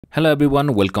Hello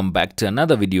everyone, welcome back to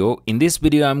another video. In this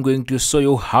video, I'm going to show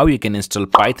you how you can install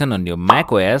Python on your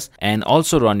macOS and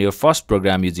also run your first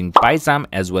program using Pycharm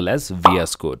as well as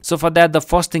VSCode. So for that, the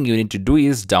first thing you need to do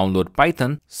is download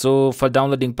Python. So for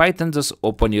downloading Python, just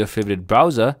open your favorite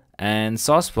browser and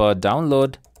search for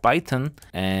download Python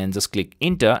and just click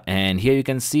enter, and here you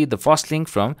can see the first link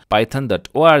from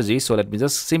python.org. so let me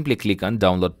just simply click on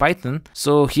download Python.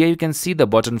 So here you can see the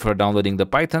button for downloading the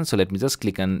Python, so let me just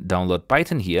click on download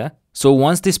Python here. So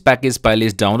once this package file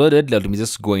is downloaded, let me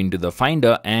just go into the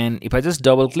Finder, and if I just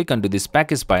double click onto this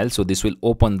package file, so this will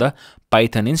open the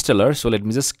Python installer. So let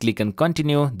me just click on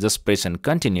continue, just press on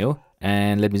continue,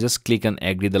 and let me just click on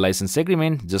agree the license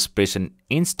agreement, just press on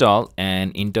install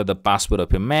and enter the password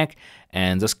of your Mac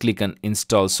and just click on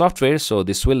install software. So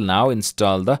this will now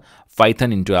install the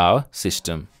Python into our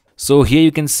system. So here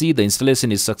you can see the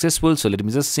installation is successful. So let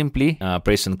me just simply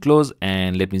press and close,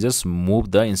 and let me just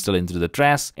move the installer into the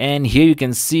trash. And here you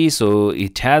can see, so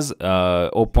it has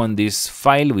opened this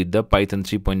file with the Python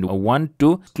 3.1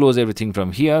 to close everything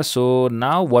from here. So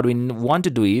now what we want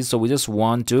to do is, so we just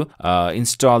want to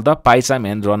install the Pycharm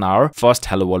and run our first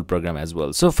Hello World program as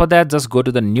well. So for that, just go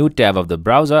to the new tab of the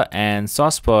browser and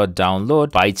search for download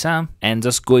Pycharm and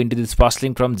just go into this first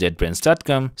link from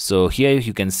jetbrains.com. So here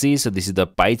you can see, so this is the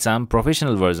Pycharm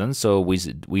professional version, so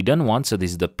we don't want, so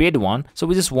this is the paid one. So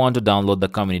we just want to download the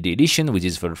community edition, which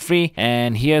is for free.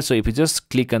 And here, so if you just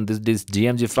click on this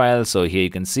DMG file, so here you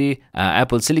can see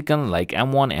Apple Silicon like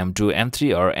M1, M2,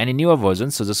 M3 or any newer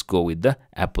version. So just go with the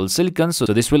Apple Silicon. So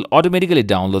this will automatically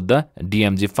download the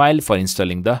DMG file for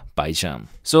installing the Pycharm.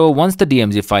 So once the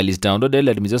DMG file is downloaded,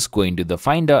 let me just go into the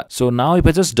Finder. So now if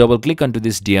I just double click onto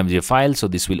this DMG file, so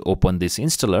this will open this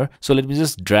installer. So let me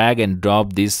just drag and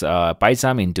drop this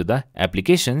Pycharm into the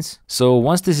applications. So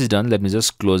once this is done, let me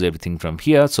just close everything from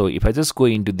here. So if I just go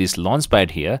into this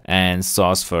launchpad here and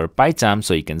search for Pycharm,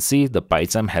 so you can see the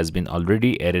Pycharm has been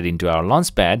already added into our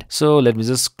launchpad. So let me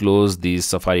just close the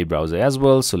Safari browser as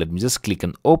well. So let me just click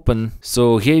on open.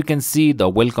 So here you can see the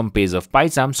welcome page of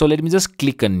Pycharm. So let me just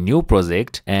click on new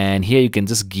project, and here you can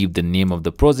just give the name of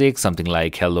the project, something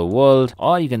like Hello World,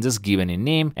 or you can just give any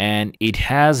name. And it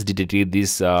has detected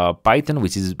this Python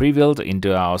which is pre-built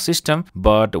into our system,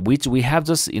 but which we have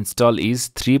just installed is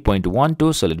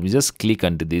 3.12. so let me just click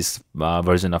onto this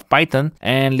version of Python,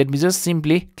 and let me just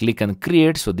simply click on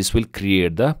create. So this will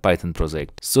create the Python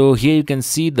project. So here you can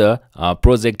see the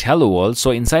project Hello World.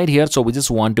 So inside here, so we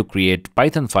just want to create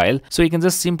Python file. So you can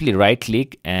just simply right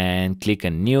click and click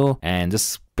on new and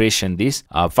just press on this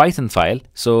Python file.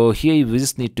 So here we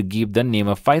just need to give the name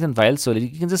of Python file. So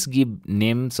you can just give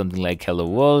name something like Hello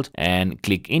World and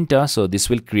click enter. So this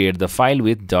will create the file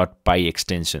with .py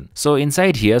extension. So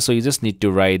inside here, so you just need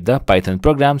to write the Python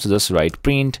program. So just write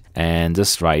print and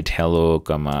just write hello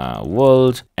comma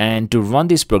world. And to run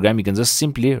this program, you can just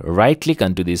simply right click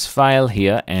onto this file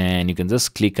here, and you can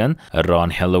just click on run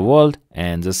hello world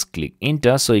and just click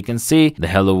enter. So you can see the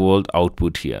hello world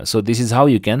output here. So this is how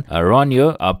you can run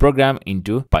your program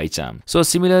into Pycharm. So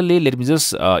similarly, let me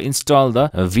just install the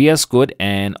VSCode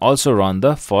and also run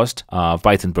the first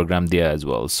Python program there as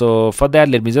well. So for that,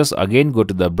 let me just again go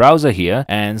to the browser here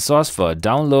and search for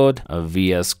download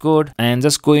VSCode and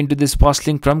just go into this first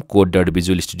link from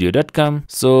code.visualstudio.com.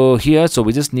 So here, so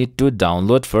we just need to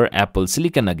download for Apple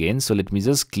Silicon again. So let me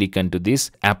just click onto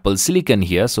this Apple Silicon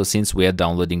here. So since we are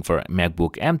downloading for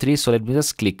MacBook M3, so let me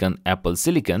just click on Apple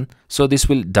Silicon. So this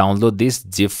will download this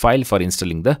zip file for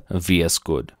installing the VS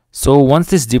Code. So once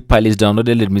this zip file is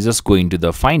downloaded, let me just go into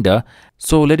the Finder.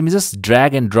 So let me just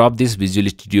drag and drop this Visual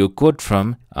Studio Code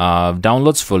from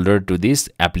downloads folder to these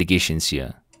applications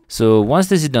here. So once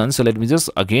this is done, so let me just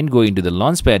again go into the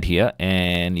launchpad here,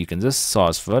 and you can just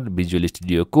search for Visual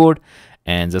Studio Code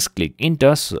and just click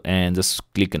enter and just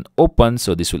click on open.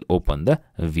 So this will open the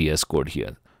VS Code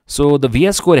here. So the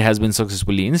VS Code has been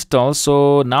successfully installed.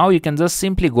 So now you can just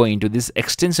simply go into this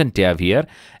extension tab here,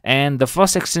 and the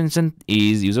first extension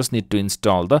is you just need to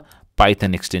install the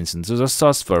Python extension. So just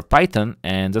search for Python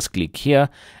and just click here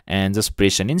and just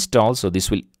press and install. So this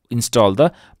will install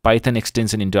the Python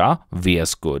extension into our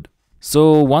VS Code.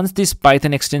 So once this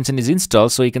Python extension is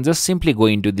installed, so you can just simply go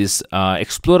into this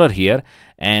Explorer here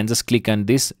and just click on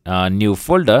this new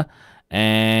folder.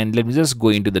 And let me just go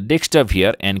into the desktop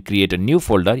here and create a new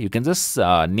folder. You can just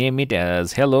name it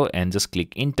as hello and just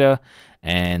click enter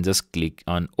and just click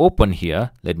on open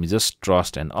here. Let me just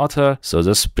trust an author. So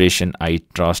just press on I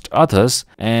trust authors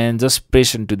and just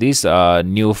press into this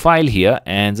new file here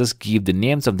and just give the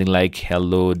name something like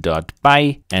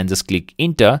hello.py and just click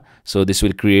enter. So this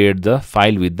will create the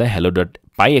file with the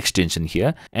hello.py Py extension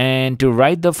here. And to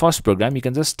write the first program, you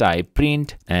can just type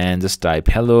print and just type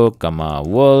hello comma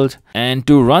world. And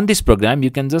to run this program,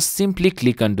 you can just simply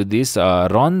click onto this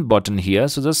run button here.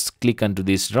 So just click onto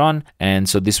this run, and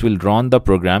so this will run the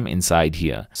program inside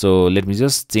here. So let me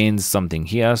just change something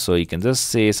here. So you can just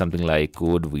say something like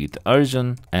code with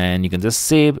Arjun, and you can just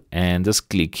save and just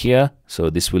click here. So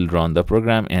this will run the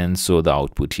program and show the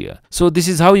output here. So this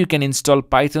is how you can install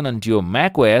Python onto your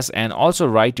macOS and also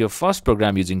write your first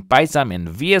program using Pycharm and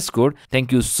VS Code.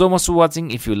 Thank you so much for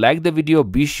watching. If you like the video,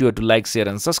 be sure to like, share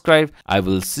and subscribe. I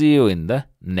will see you in the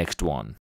next one.